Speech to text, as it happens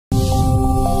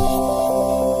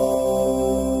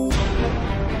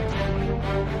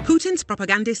Putin's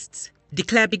propagandists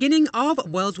declare beginning of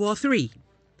World War III.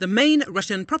 The main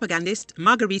Russian propagandist,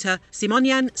 Margarita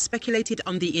Simonyan, speculated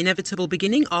on the inevitable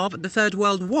beginning of the Third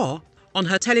World War on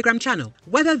her Telegram channel.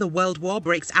 Whether the World War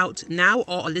breaks out now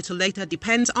or a little later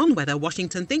depends on whether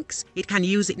Washington thinks it can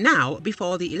use it now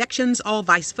before the elections or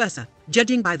vice versa.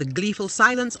 Judging by the gleeful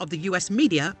silence of the US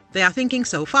media, they are thinking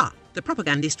so far. The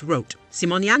propagandist wrote.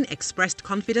 Simonyan expressed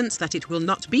confidence that it will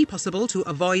not be possible to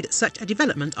avoid such a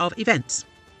development of events.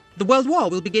 The World War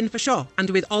will begin for sure, and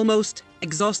with almost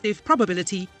exhaustive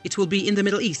probability, it will be in the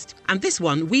Middle East. And this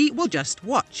one we will just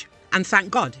watch. And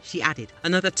thank God, she added.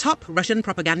 Another top Russian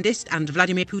propagandist and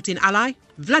Vladimir Putin ally,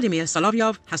 Vladimir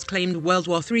Solovyov, has claimed World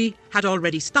War III had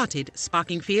already started,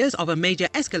 sparking fears of a major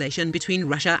escalation between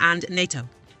Russia and NATO.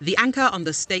 The anchor on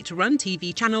the state-run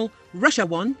TV channel Russia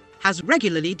 1 has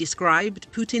regularly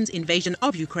described Putin's invasion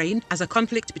of Ukraine as a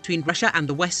conflict between Russia and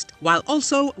the West, while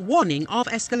also warning of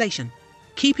escalation.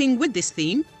 Keeping with this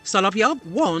theme, Solovyov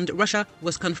warned Russia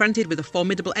was confronted with a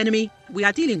formidable enemy. We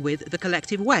are dealing with the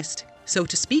collective West, so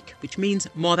to speak, which means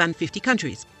more than 50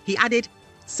 countries. He added,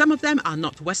 some of them are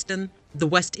not Western. The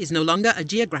West is no longer a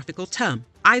geographical term.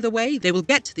 Either way, they will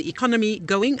get the economy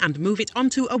going and move it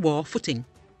onto a war footing.